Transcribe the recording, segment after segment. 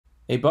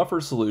A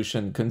buffer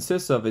solution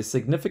consists of a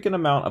significant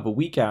amount of a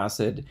weak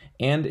acid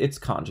and its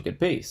conjugate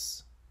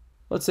base.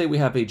 Let's say we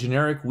have a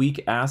generic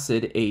weak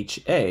acid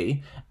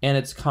HA and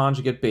its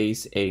conjugate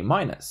base A-,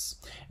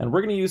 and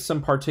we're going to use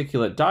some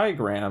particulate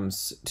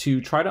diagrams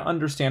to try to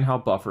understand how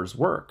buffers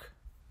work.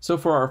 So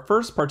for our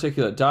first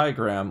particulate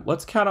diagram,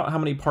 let's count out how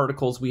many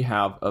particles we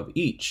have of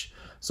each.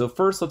 So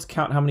first, let's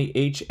count how many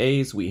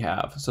HAs we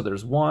have. So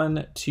there's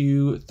 1,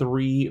 2,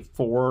 3,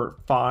 4,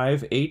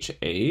 5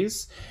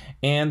 HAs.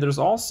 And there's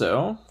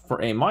also,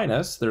 for A-,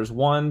 there's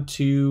 1,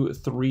 2,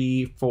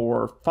 3,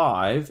 4,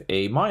 5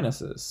 A-.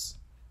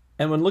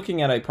 And when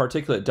looking at a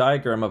particulate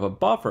diagram of a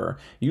buffer,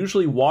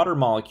 usually water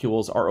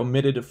molecules are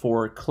omitted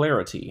for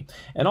clarity.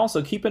 And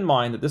also keep in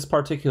mind that this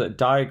particulate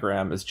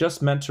diagram is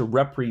just meant to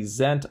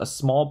represent a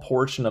small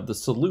portion of the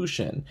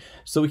solution,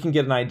 so we can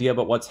get an idea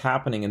about what's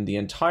happening in the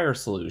entire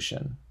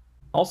solution.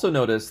 Also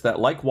notice that,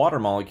 like water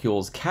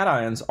molecules,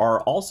 cations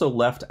are also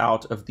left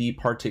out of the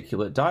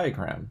particulate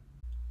diagram.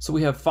 So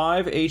we have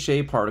 5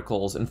 HA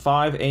particles and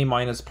 5 A-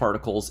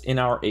 particles in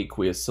our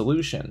aqueous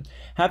solution.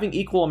 Having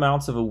equal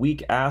amounts of a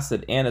weak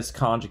acid and its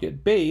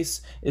conjugate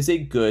base is a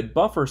good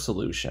buffer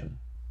solution.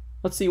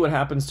 Let's see what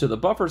happens to the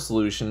buffer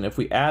solution if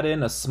we add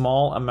in a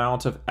small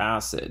amount of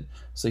acid.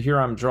 So here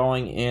I'm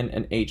drawing in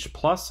an H+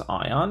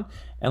 ion,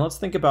 and let's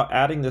think about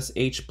adding this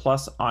H+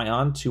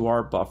 ion to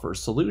our buffer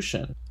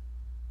solution.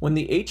 When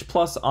the H+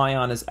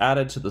 ion is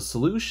added to the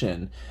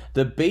solution,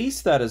 the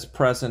base that is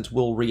present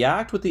will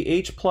react with the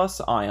H+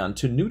 ion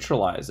to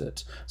neutralize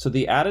it. So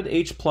the added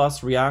H+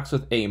 reacts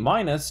with A-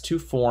 to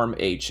form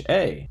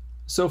HA.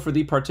 So for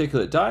the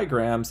particulate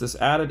diagrams, this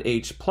added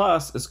H+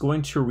 is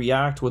going to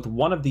react with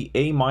one of the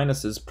A-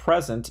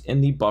 present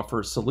in the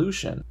buffer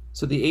solution.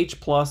 So the H+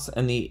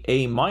 and the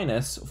A-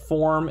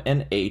 form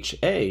an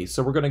HA.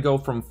 So we're going to go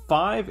from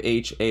 5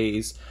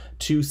 HAs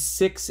to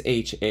 6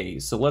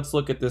 HAs. So let's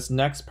look at this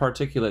next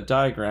particulate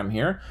diagram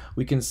here.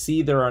 We can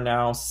see there are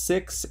now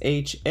 6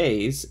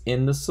 HAs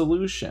in the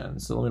solution.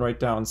 So let me write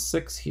down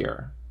 6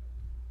 here.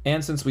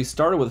 And since we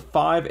started with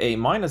 5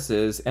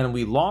 A- and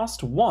we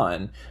lost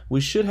 1,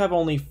 we should have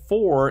only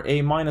 4 A-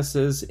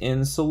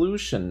 in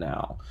solution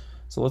now.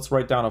 So let's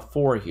write down a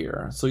 4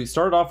 here. So you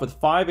started off with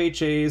 5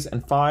 HAs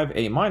and 5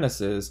 A-,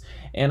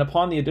 and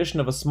upon the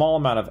addition of a small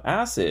amount of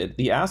acid,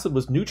 the acid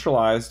was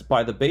neutralized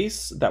by the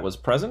base that was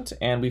present,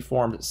 and we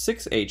formed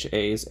 6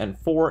 HAs and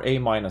 4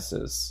 A-.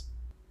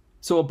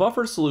 So a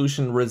buffer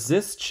solution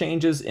resists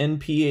changes in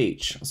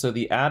pH, so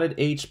the added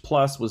H+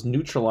 was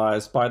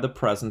neutralized by the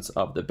presence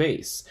of the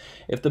base.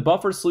 If the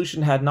buffer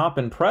solution had not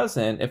been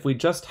present, if we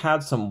just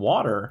had some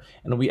water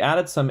and we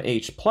added some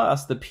H+,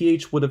 the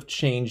pH would have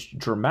changed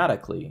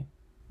dramatically.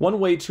 One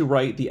way to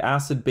write the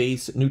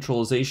acid-base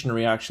neutralization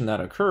reaction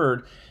that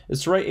occurred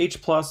is to write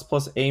H+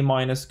 plus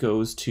A-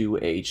 goes to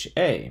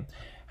HA.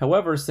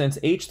 However, since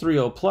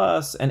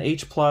H3O+ and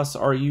H+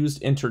 are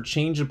used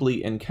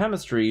interchangeably in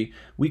chemistry,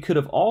 we could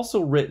have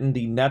also written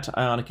the net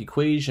ionic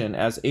equation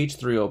as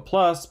H3O+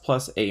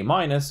 plus A-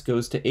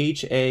 goes to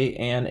HA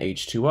and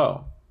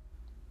H2O.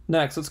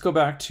 Next, let's go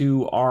back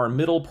to our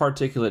middle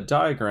particulate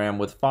diagram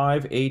with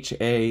 5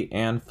 HA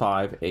and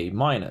 5 A-.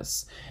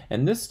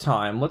 And this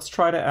time, let's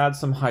try to add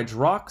some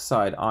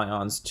hydroxide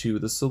ions to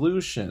the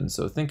solution.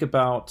 So think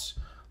about,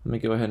 let me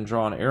go ahead and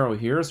draw an arrow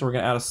here. So we're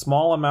going to add a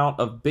small amount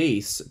of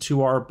base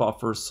to our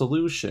buffer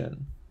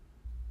solution.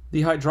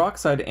 The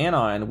hydroxide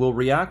anion will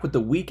react with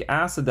the weak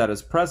acid that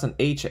is present,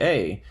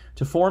 HA,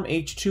 to form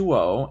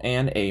H2O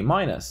and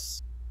A-.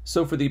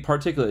 So for the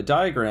particulate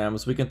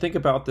diagrams, we can think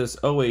about this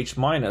OH-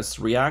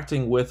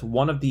 reacting with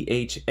one of the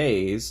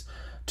HAs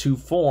to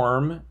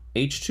form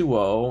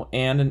H2O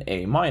and an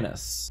A-.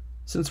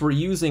 Since we're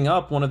using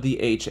up one of the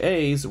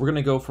HAs, we're going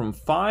to go from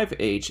 5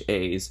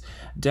 HAs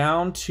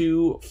down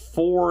to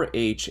 4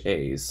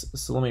 HAs.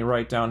 So let me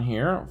write down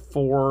here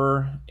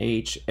 4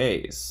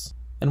 HAs.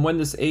 And when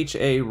this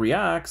HA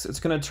reacts, it's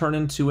going to turn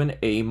into an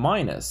A-.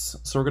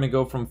 So we're going to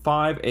go from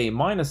 5 A-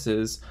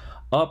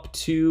 up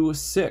to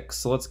 6.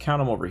 So let's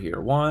count them over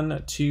here.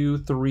 1, 2,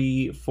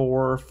 3,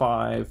 4,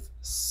 5,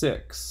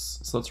 6.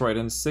 So let's write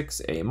in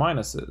 6 A-.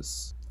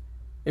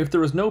 If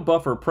there was no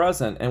buffer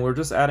present and we're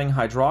just adding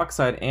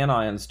hydroxide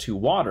anions to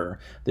water,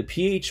 the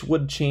pH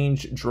would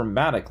change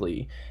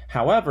dramatically.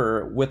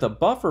 However, with a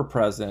buffer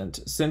present,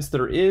 since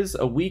there is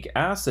a weak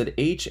acid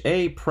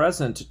HA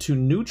present to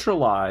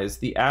neutralize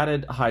the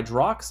added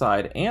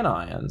hydroxide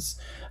anions,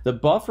 the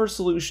buffer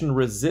solution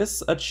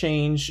resists a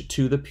change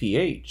to the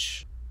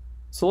pH.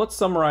 So let's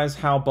summarize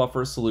how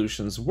buffer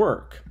solutions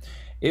work.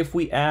 If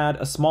we add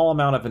a small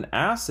amount of an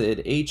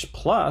acid, H+,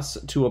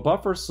 to a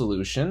buffer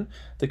solution,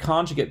 the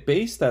conjugate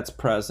base that's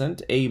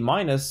present, A-,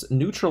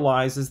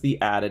 neutralizes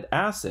the added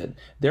acid.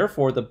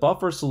 Therefore, the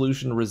buffer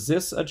solution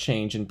resists a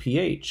change in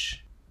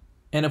pH.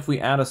 And if we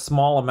add a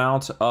small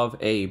amount of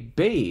a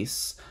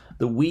base,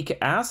 the weak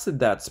acid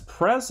that's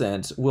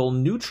present will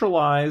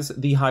neutralize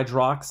the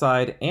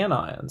hydroxide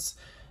anions.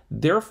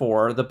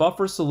 Therefore, the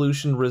buffer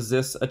solution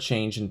resists a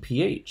change in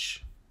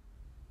pH.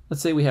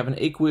 Let's say we have an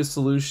aqueous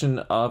solution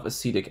of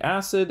acetic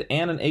acid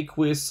and an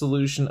aqueous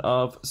solution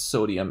of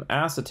sodium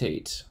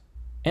acetate.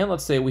 And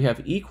let's say we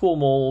have equal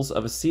moles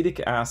of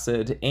acetic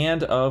acid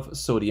and of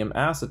sodium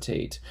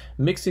acetate.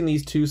 Mixing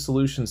these two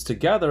solutions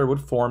together would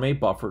form a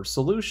buffer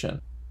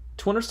solution.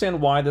 To understand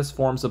why this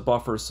forms a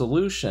buffer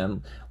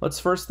solution, let's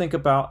first think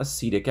about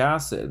acetic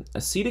acid.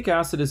 Acetic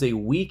acid is a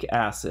weak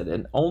acid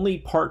and only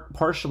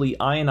partially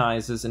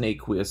ionizes an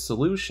aqueous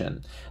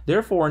solution.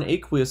 Therefore, in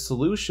aqueous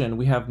solution,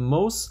 we have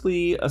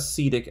mostly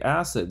acetic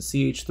acid,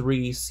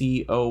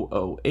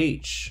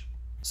 CH3COOH.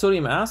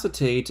 Sodium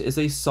acetate is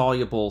a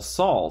soluble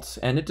salt,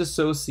 and it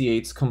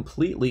dissociates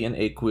completely in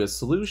aqueous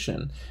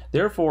solution.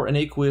 Therefore, in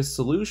aqueous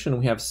solution,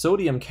 we have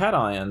sodium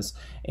cations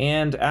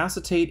and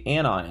acetate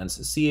anions,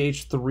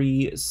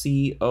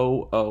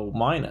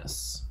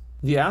 CH3COO-.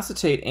 The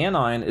acetate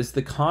anion is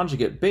the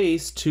conjugate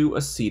base to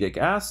acetic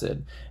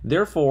acid.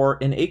 Therefore,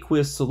 in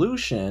aqueous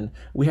solution,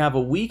 we have a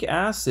weak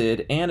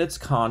acid and its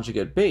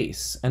conjugate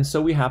base, and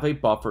so we have a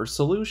buffer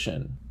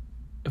solution.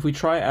 If we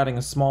try adding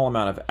a small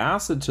amount of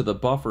acid to the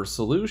buffer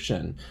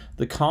solution,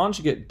 the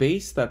conjugate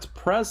base that's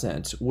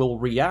present will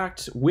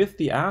react with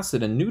the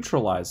acid and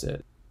neutralize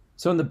it.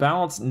 So in the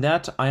balanced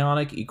net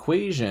ionic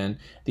equation,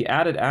 the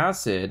added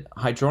acid,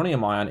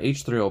 hydronium ion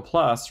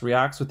H3O+,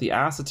 reacts with the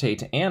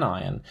acetate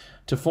anion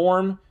to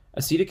form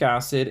acetic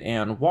acid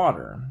and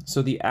water.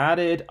 So the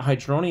added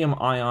hydronium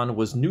ion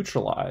was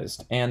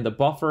neutralized, and the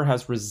buffer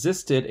has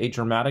resisted a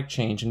dramatic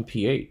change in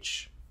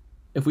pH.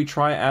 If we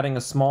try adding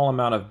a small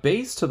amount of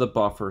base to the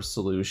buffer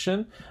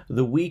solution,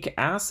 the weak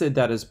acid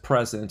that is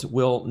present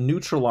will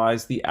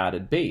neutralize the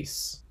added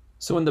base.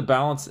 So in the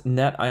balanced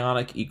net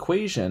ionic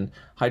equation,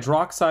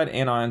 hydroxide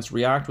anions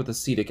react with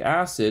acetic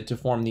acid to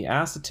form the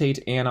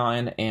acetate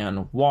anion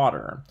and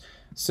water.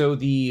 So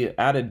the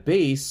added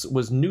base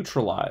was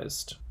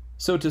neutralized.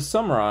 So to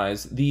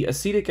summarize, the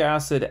acetic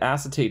acid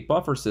acetate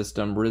buffer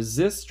system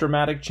resists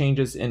dramatic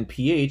changes in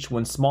pH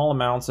when small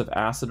amounts of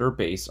acid or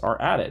base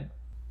are added.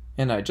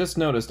 And I just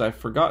noticed I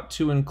forgot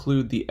to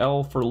include the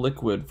L for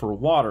liquid for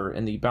water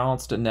in the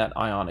balanced net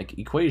ionic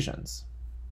equations.